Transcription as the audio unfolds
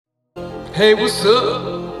Hey, what's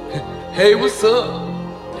up? Hey, what's up?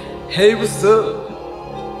 Hey, what's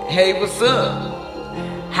up? Hey, what's up?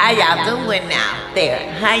 How y'all doing out there?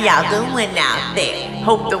 How y'all doing out there?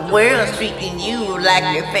 Hope the world's treating you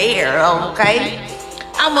like you're fair, okay?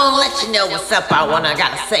 I'm gonna let you know what's up. I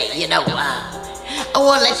gotta say, I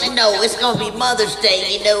wanna let you know it's gonna be Mother's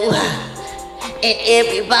Day, and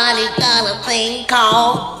everybody got a thing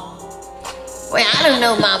called, well, I don't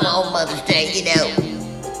know Mama on Mother's Day,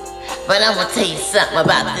 but I'm gonna tell you something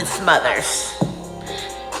about this mothers.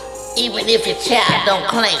 Even if your child don't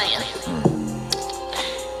claim you,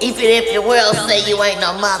 even if the world say you ain't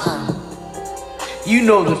no mother, You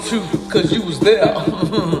know the truth, cause you was there.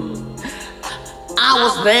 I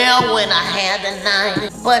was there when I had the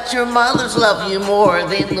night. But your mothers love you more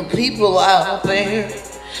than the people out there.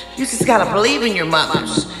 You just gotta believe in your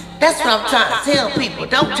mothers. That's what I'm trying to tell people.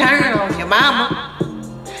 Don't turn on your mama.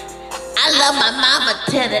 I love my mama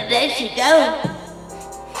till the day she goes.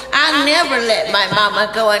 I never let my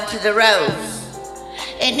mama go into the roads.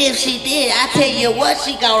 And if she did, I tell you what,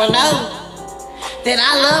 she gonna know that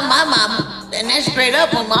I love my mama. And that's straight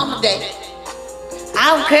up on Mama Day.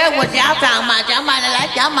 I don't care what y'all talking about. Y'all might not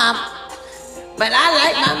like y'all mama. But I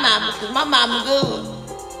like my mama, because my mama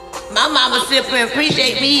good. My mama sit there and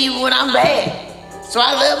appreciate me even when I'm bad. So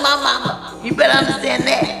I love my mama. You better understand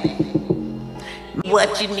that.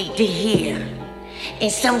 What you need to hear.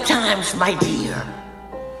 And sometimes, my dear,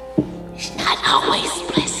 it's not always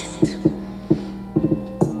pleasant.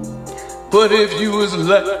 But if you was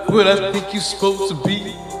like what I think you supposed to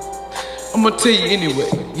be, I'm gonna tell you anyway,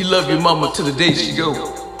 you love your mama till the day she go.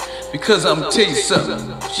 Because I'm gonna tell you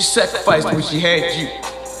something, she sacrificed when she had you.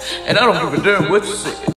 And I don't give a darn what you say.